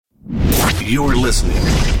You're listening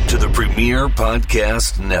to the Premier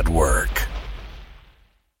Podcast Network.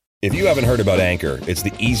 If you haven't heard about Anchor, it's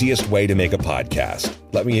the easiest way to make a podcast.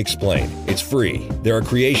 Let me explain. It's free. There are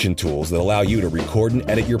creation tools that allow you to record and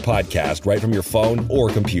edit your podcast right from your phone or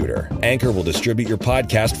computer. Anchor will distribute your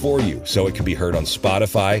podcast for you so it can be heard on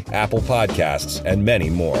Spotify, Apple Podcasts, and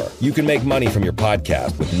many more. You can make money from your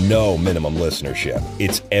podcast with no minimum listenership.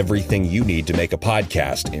 It's everything you need to make a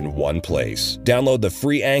podcast in one place. Download the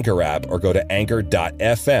free Anchor app or go to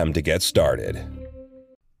anchor.fm to get started.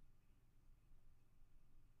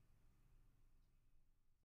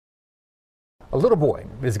 A little boy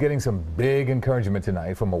is getting some big encouragement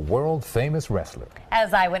tonight from a world-famous wrestler.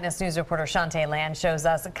 As Eyewitness News reporter Shantae Land shows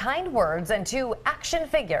us, kind words and two action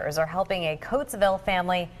figures are helping a Coatesville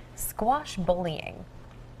family squash bullying.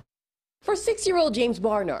 For 6-year-old James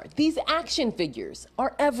Barnard, these action figures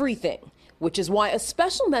are everything, which is why a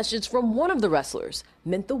special message from one of the wrestlers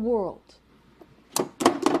meant the world.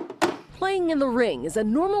 Playing in the ring is a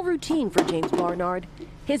normal routine for James Barnard.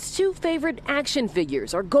 His two favorite action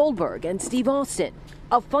figures are Goldberg and Steve Austin.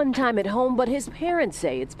 A fun time at home, but his parents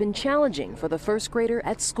say it's been challenging for the first grader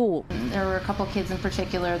at school. There were a couple kids in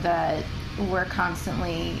particular that were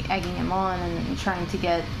constantly egging him on and trying to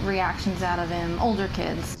get reactions out of him, older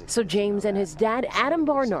kids. So James and his dad, Adam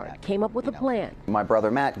Barnard, came up with a plan. My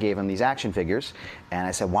brother Matt gave him these action figures, and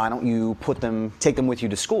I said, why don't you take them with you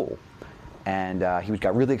to school? And he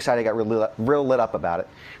got really excited, got real lit up about it.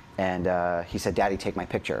 And he said, Daddy, take my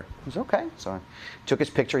picture. I was okay. So I took his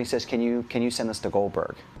picture. He says, can you send this to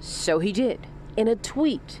Goldberg? So he did, in a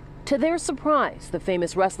tweet. To their surprise, the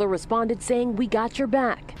famous wrestler responded saying, we got your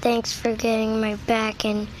back. Thanks for getting my back,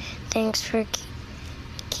 and thanks for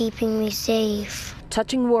keeping me safe.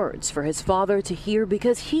 Touching words for his father to hear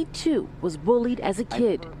because he, too, was bullied as a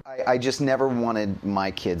kid. I just never wanted my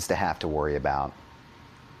kids to have to worry about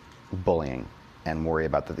bullying and worry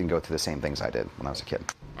about and go through the same things I did when I was a kid.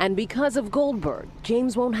 And because of Goldberg,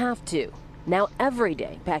 James won't have to. Now every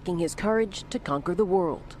day, packing his courage to conquer the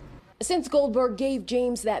world. Since Goldberg gave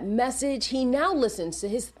James that message, he now listens to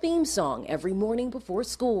his theme song every morning before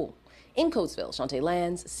school. In Coatesville, Shantae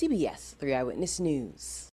Lands, CBS 3 Eyewitness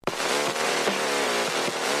News.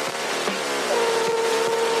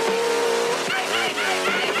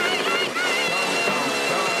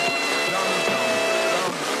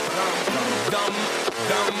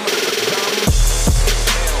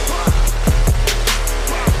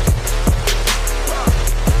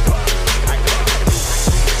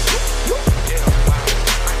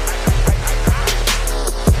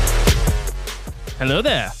 Hello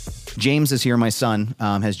there. James is here. My son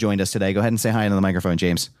has joined us today. Go ahead and say hi into the microphone,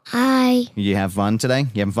 James. Hi. You have fun today?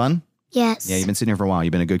 You having fun? Yes. Yeah, you've been sitting here for a while.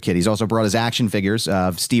 You've been a good kid. He's also brought his action figures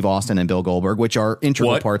of Steve Austin and Bill Goldberg, which are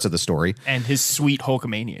integral parts of the story. And his sweet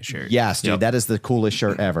Hulkamania shirt. Yes, dude, that is the coolest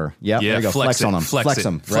shirt ever. Yep, there you go. Flex on him. Flex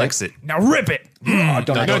him. Flex it. Now rip it.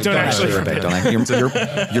 Don't actually rip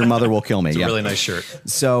it. Your mother will kill me. It's a really nice shirt.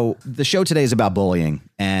 So the show today is about bullying,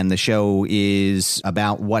 and the show is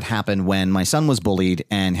about what happened when my son was bullied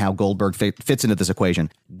and how Goldberg fits into this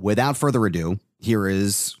equation. Without further ado, here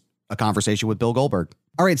is a conversation with Bill Goldberg.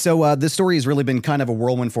 All right, so this story has really been kind of a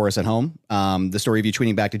whirlwind for us at home. The story of you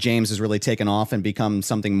tweeting back to James has really taken off and become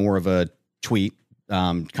something more of a tweet,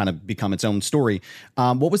 kind of become its own story.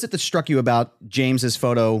 What was it that struck you about James's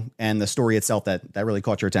photo and the story itself that really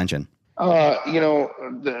caught your attention?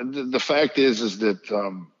 The fact is that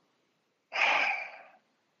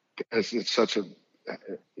it's such a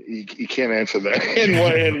you can't answer that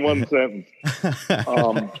in one sentence.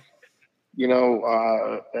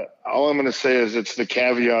 All I'm going to say is it's the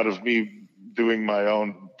caveat of me doing my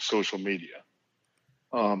own social media.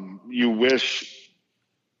 You wish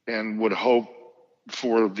and would hope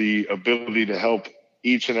for the ability to help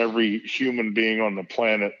each and every human being on the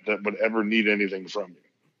planet that would ever need anything from you.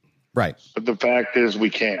 Right. But the fact is we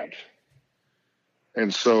can't.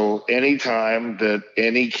 And so anytime that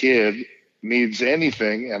any kid needs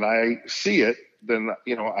anything and I see it, then,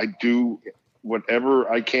 I do whatever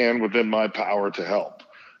I can within my power to help,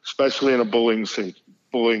 especially in a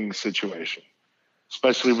bullying situation,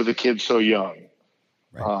 especially with a kid so young.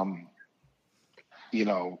 Right.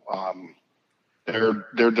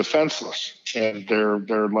 They're defenseless and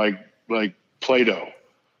they're like Play-Doh.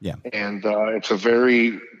 Yeah. And it's a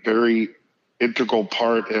very, very integral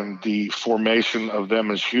part in the formation of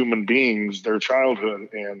them as human beings, their childhood,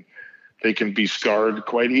 and they can be scarred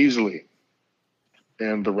quite easily.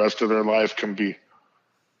 And the rest of their life can be,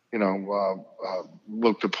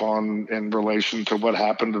 looked upon in relation to what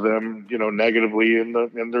happened to them, negatively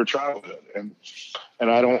in their childhood. And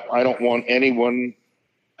I don't want anyone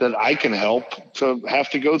that I can help to have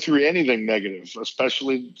to go through anything negative,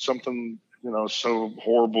 especially something, so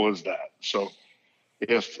horrible as that. So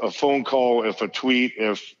if a phone call, if a tweet,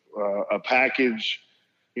 if a package,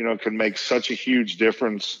 can make such a huge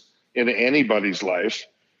difference in anybody's life,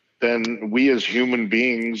 then we as human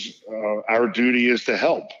beings, our duty is to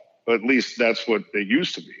help. At least that's what it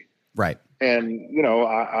used to be. Right. And,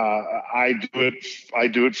 I do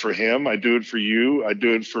it for him. I do it for you. I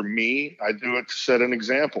do it for me. I do it to set an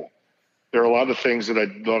example. There are a lot of things a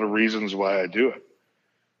lot of reasons why I do it.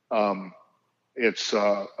 It's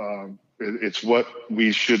what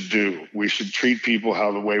we should do. We should treat people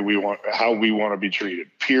how we want to be treated.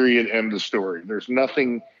 Period. End of story. There's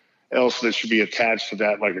nothing else that should be attached to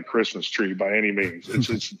that like a Christmas tree by any means.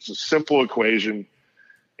 It's a simple equation.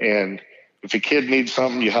 And if a kid needs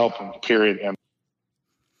something, you help them, period. And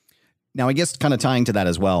now, I guess kind of tying to that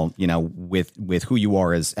as well, with who you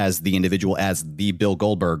are as the individual, as the Bill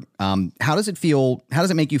Goldberg, how does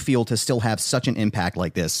it make you feel to still have such an impact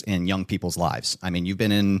like this in young people's lives? I mean, you've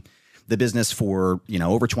been in the business for,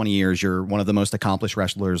 over 20 years. You're one of the most accomplished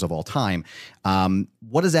wrestlers of all time.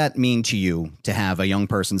 What does that mean to you to have a young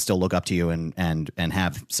person still look up to you and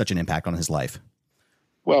have such an impact on his life?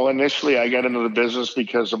 Well, initially I got into the business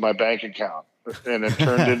because of my bank account, and it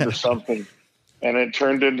turned into something. And it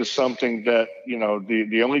turned into something that,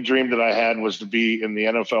 the only dream that I had was to be in the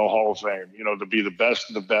NFL Hall of Fame, to be the best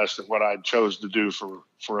of the best at what I chose to do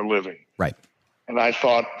for a living. Right. And I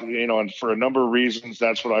thought, and for a number of reasons,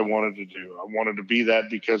 that's what I wanted to do. I wanted to be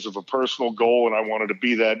that because of a personal goal, and I wanted to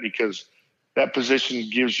be that because that position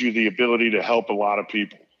gives you the ability to help a lot of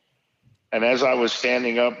people. And as I was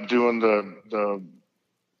standing up doing the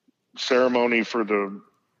ceremony for the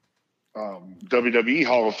WWE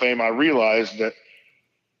Hall of Fame, I realized that,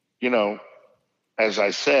 as I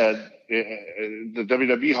said, the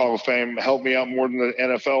WWE Hall of Fame helped me out more than the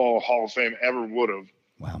NFL Hall of Fame ever would have.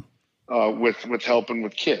 Wow. With helping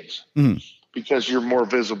with kids, because you're more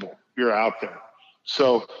visible, you're out there.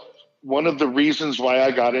 So one of the reasons why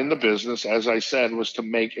I got into business, as I said, was to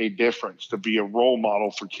make a difference, to be a role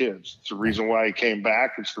model for kids. It's the reason why I came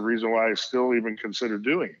back. It's the reason why I still even consider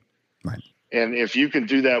doing it. Right. And if you can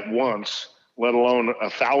do that once, let alone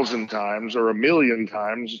 1,000 times or 1,000,000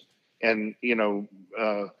 times, and,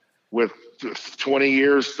 with 20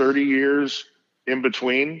 years, 30 years in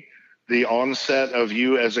between, the onset of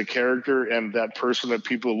you as a character and that person that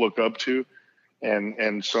people look up to,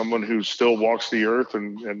 and someone who still walks the earth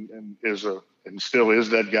and still is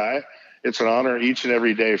that guy, it's an honor each and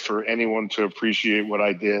every day for anyone to appreciate what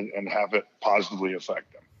I did and have it positively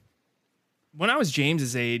affect them. When I was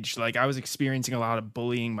James's age, I was experiencing a lot of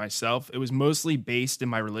bullying myself. It was mostly based in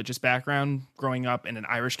my religious background, growing up in an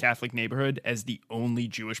Irish Catholic neighborhood as the only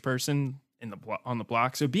Jewish person on the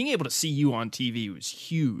block. So being able to see you on TV was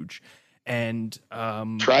huge. And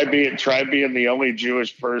try being the only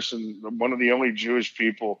Jewish person, one of the only Jewish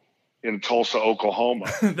people in Tulsa, Oklahoma.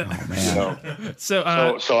 So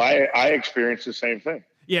I experienced the same thing.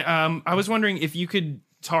 Yeah. I was wondering if you could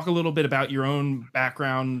talk a little bit about your own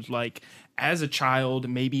background, as a child,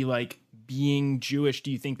 maybe being Jewish.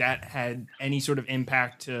 Do you think that had any sort of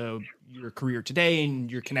impact to your career today and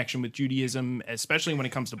your connection with Judaism, especially when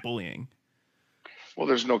it comes to bullying? Well,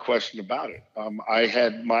 there's no question about it. I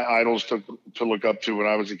had my idols to look up to when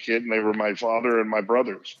I was a kid, and they were my father and my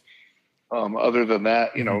brothers. Other than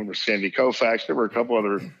that, Sandy Koufax, there were a couple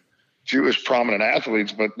other Jewish prominent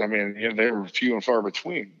athletes, but I mean, they were few and far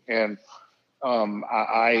between. And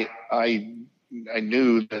I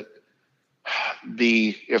knew that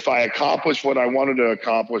if I accomplished what I wanted to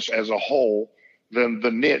accomplish as a whole, then the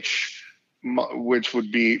niche, which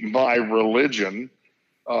would be my religion,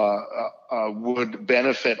 would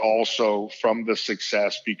benefit also from the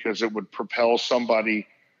success, because it would propel somebody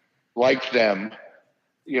like them,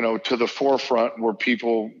 to the forefront where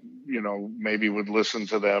people, maybe would listen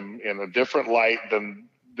to them in a different light than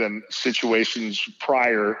situations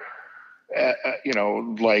prior,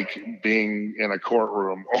 like being in a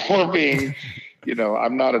courtroom or being,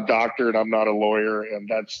 I'm not a doctor and I'm not a lawyer, and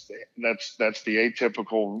that's the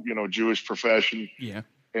atypical, Jewish profession. Yeah.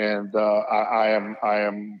 And I am,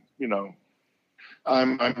 I'm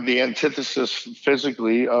the antithesis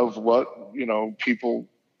physically of what, people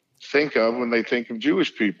think of when they think of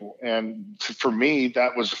Jewish people. And for me,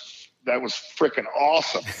 that was freaking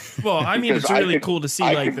awesome. Well, I mean, it's really cool to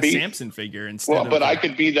see the Samson figure instead. Well, but I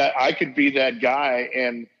could be that guy,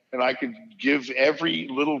 and I could give every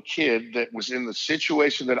little kid that was in the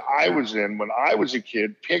situation that I was in when I was a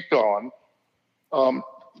kid, picked on,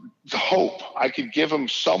 hope. I could give them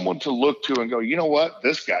someone to look to and go, you know what?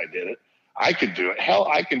 This guy did it. I could do it. Hell,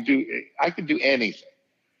 I can do anything.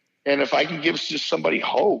 And if I can give just somebody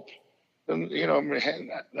hope, then, man,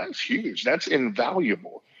 that's huge. That's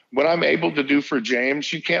invaluable. What I'm able to do for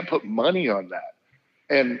James, you can't put money on that.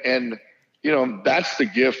 And that's the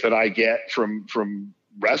gift that I get from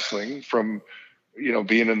wrestling, from,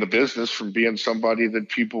 being in the business, from being somebody that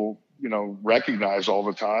people, recognize all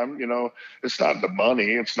the time. It's not the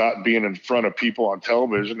money. It's not being in front of people on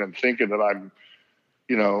television and thinking that I'm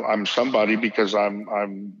somebody because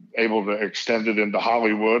I'm able to extend it into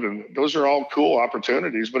Hollywood. And those are all cool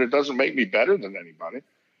opportunities, but it doesn't make me better than anybody.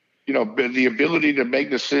 But the ability to make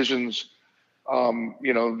decisions,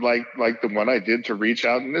 like the one I did to reach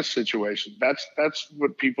out in this situation, that's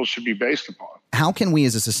what people should be based upon. How can we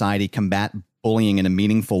as a society combat bullying in a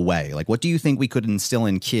meaningful way? Like, what do you think we could instill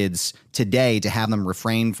in kids today to have them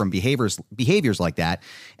refrain from behaviors like that?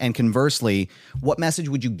 And conversely, what message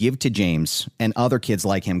would you give to James and other kids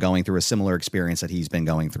like him going through a similar experience that he's been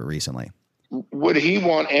going through recently? Would he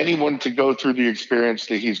want anyone to go through the experience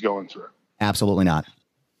that he's going through? Absolutely not.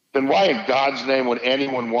 Then why in God's name would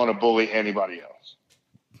anyone want to bully anybody else?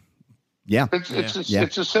 Yeah. It's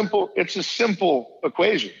a simple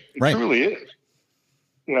equation. It truly is.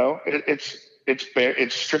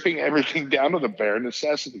 It's stripping everything down to the bare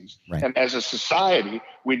necessities. Right. And as a society,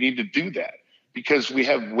 we need to do that because we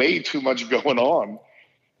have way too much going on,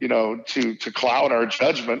 to cloud our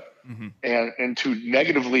judgment and to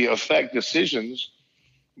negatively affect decisions.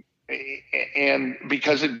 And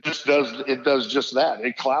because it does just that.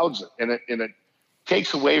 It clouds it and it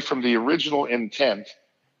takes away from the original intent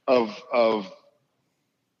of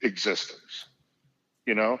existence.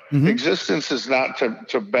 Existence is not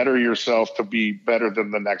to better yourself to be better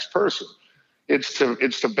than the next person. It's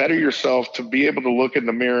to better yourself, to be able to look in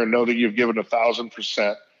the mirror and know that you've given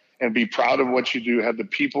 1,000% and be proud of what you do. Have the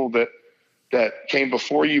people that came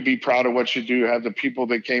before you be proud of what you do. Have the people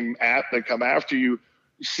that come after you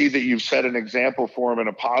see that you've set an example for them in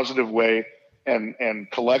a positive way,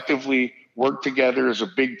 and collectively work together as a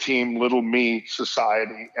big team, little me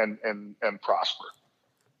society, and prosper.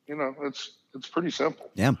 It's pretty simple.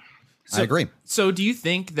 Yeah, I agree. So do you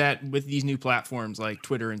think that with these new platforms like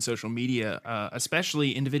Twitter and social media,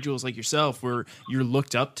 especially individuals like yourself, where you're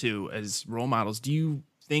looked up to as role models, do you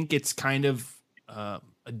think it's kind of a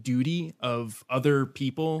duty of other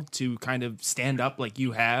people to kind of stand up like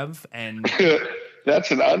you have? And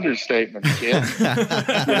that's an understatement, kid.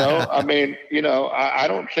 I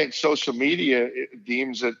don't think social media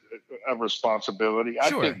deems it a responsibility.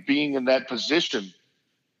 Sure. I think being in that position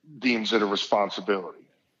deems it a responsibility.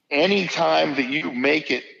 Anytime that you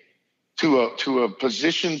make it to a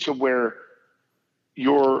position to where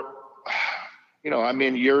you're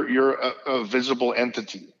a visible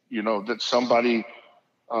entity, that somebody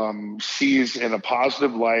sees in a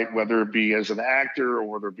positive light, whether it be as an actor or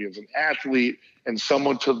whether it be as an athlete, and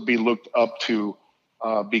someone to be looked up to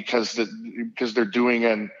because they're doing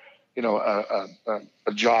a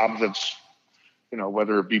job that's,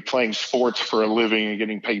 whether it be playing sports for a living and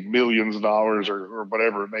getting paid millions of dollars or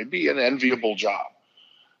whatever it may be, an enviable job,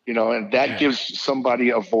 and that gives somebody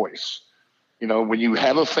a voice. When you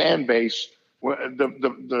have a fan base,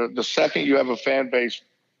 the second you have a fan base,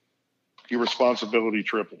 your responsibility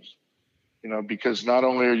triples, because not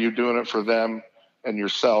only are you doing it for them and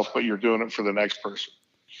yourself, but you're doing it for the next person.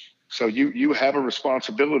 So you have a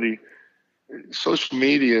responsibility. Social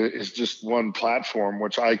media is just one platform,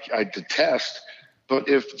 which I detest. But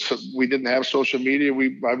if we didn't have social media,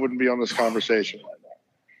 I wouldn't be on this conversation right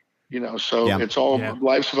now. It's all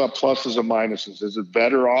life's about pluses and minuses. Is it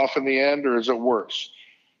better off in the end, or is it worse?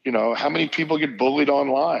 How many people get bullied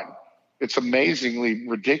online? It's amazingly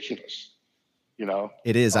ridiculous.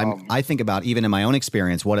 It is. I think about, even in my own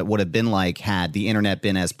experience, what it would have been like had the internet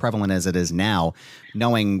been as prevalent as it is now,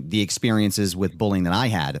 knowing the experiences with bullying that I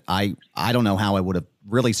had. I don't know how I would have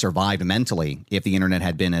really survived mentally if the internet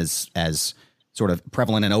had been as sort of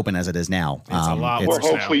prevalent and open as it is now. It's a lot worse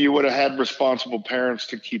hopefully you would have had responsible parents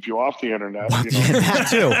to keep you off the internet. That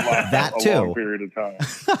too. That too. A long period of time.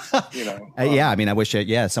 I wish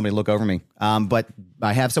somebody look over me. But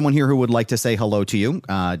I have someone here who would like to say hello to you.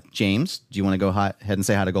 James, do you want to go ahead and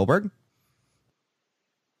say hi to Goldberg?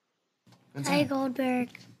 Hi,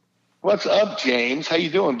 Goldberg. What's up, James? How you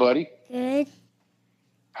doing, buddy? Good.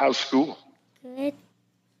 How's school? Good.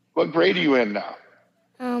 What grade are you in now?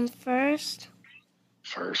 First.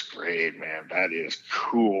 First grade, man. That is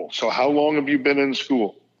cool. So how long have you been in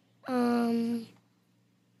school?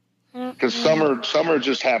 Because summer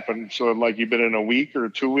just happened. So like you've been in a week or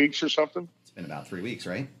 2 weeks or something? It's been about 3 weeks,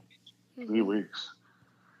 right? 3 weeks.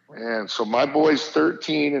 And so my boy's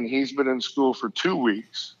 13 and he's been in school for 2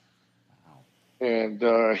 weeks. Wow.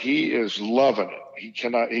 And he is loving it. he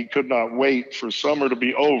could not wait for summer to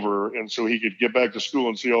be over, and so he could get back to school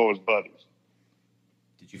and see all his buddies.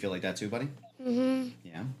 Did you feel like that too, buddy? Mm-hmm.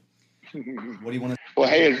 Yeah. What do you want to? Well,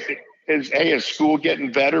 is school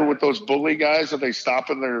getting better with those bully guys? Are they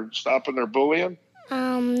stopping their bullying?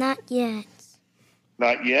 Not yet.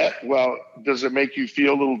 Not yet. Well, does it make you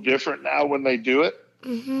feel a little different now when they do it?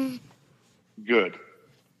 Mm-hmm. Good.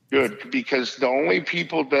 Because the only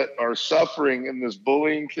people that are suffering in this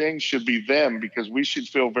bullying thing should be them, because we should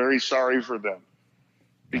feel very sorry for them,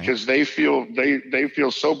 because they feel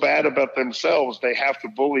so bad about themselves. They have to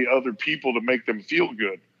bully other people to make them feel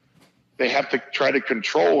good. They have to try to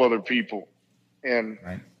control other people. And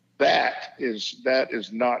that is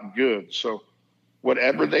not good. So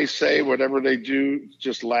whatever they say, whatever they do,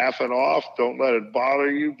 just laugh it off. Don't let it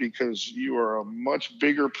bother you, because you are a much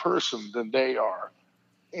bigger person than they are.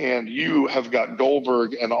 And you have got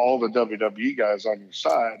Goldberg and all the WWE guys on your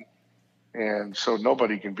side. And so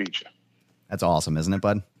nobody can beat you. That's awesome, isn't it,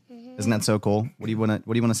 bud? Mm-hmm. Isn't that so cool? What do you want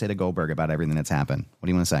to say to Goldberg about everything that's happened? What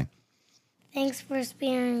do you want to say? Thanks for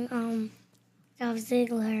sparing Dolph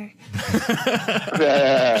Ziggler.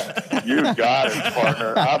 Yeah, you got it,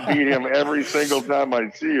 partner. I beat him every single time I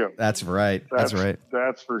see him. That's right. That's right.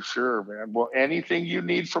 That's for sure, man. Well, anything you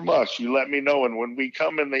need from us, you let me know. And when we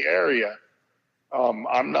come in the area, I'm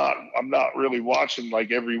not really watching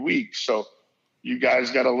like every week. So you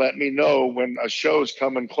guys got to let me know when a show's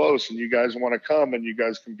coming close and you guys want to come, and you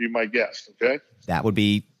guys can be my guest. Okay. That would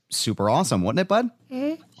be super awesome, wouldn't it, bud?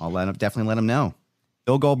 Mm-hmm. I'll definitely let him know.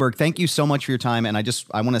 Bill Goldberg, thank you so much for your time. And I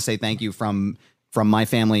want to say thank you from my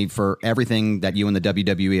family for everything that you and the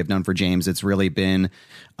WWE have done for James. It's really been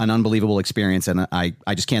an unbelievable experience. And I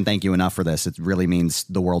just can't thank you enough for this. It really means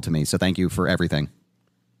the world to me. So thank you for everything.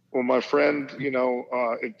 Well, my friend,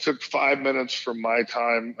 it took 5 minutes from my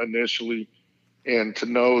time initially, and to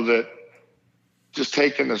know that just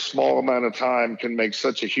taking a small amount of time can make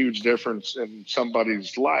such a huge difference in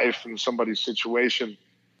somebody's life and somebody's situation.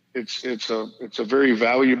 It's a very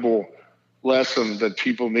valuable lesson that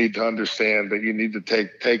people need to understand, that you need to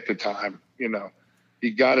take the time. You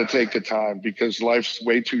got to take the time, because life's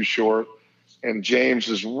way too short, and James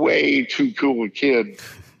is way too cool a kid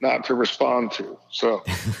not to respond to. So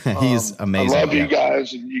he's amazing. I love you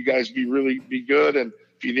guys, and you guys be good. And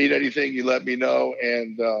if you need anything, you let me know.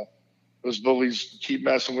 And those bullies keep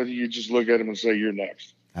messing with you, you just look at them and say, you're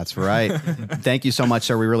next. That's right. Thank you so much,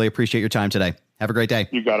 sir. We really appreciate your time today. Have a great day.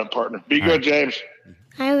 You got it, partner. Be good, James.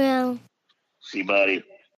 I will. See you, buddy.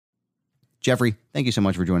 Jeffrey, thank you so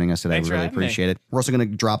much for joining us today. Thanks, we really appreciate it. We're also going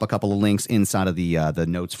to drop a couple of links inside of the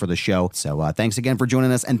notes for the show. So thanks again for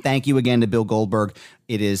joining us. And thank you again to Bill Goldberg.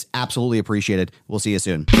 It is absolutely appreciated. We'll see you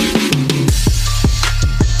soon.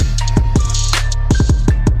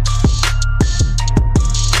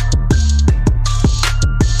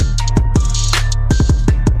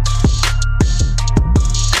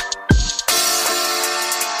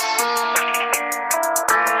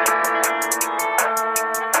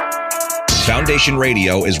 Foundation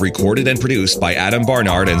Radio is recorded and produced by Adam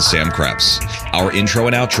Barnard and Sam Krebs. Our intro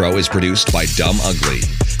and outro is produced by Dumb Ugly.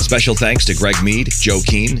 Special thanks to Greg Mead, Joe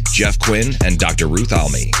Keane, Jeff Quinn, and Dr. Ruth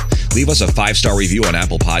Almy. Leave us a 5-star review on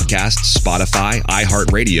Apple Podcasts, Spotify,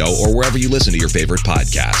 iHeartRadio, or wherever you listen to your favorite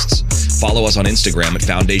podcasts. Follow us on Instagram at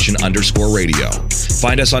Foundation_radio.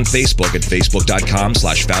 Find us on Facebook at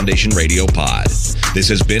Facebook.com/Foundation Radio Pod. This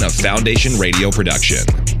has been a Foundation Radio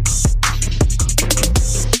production.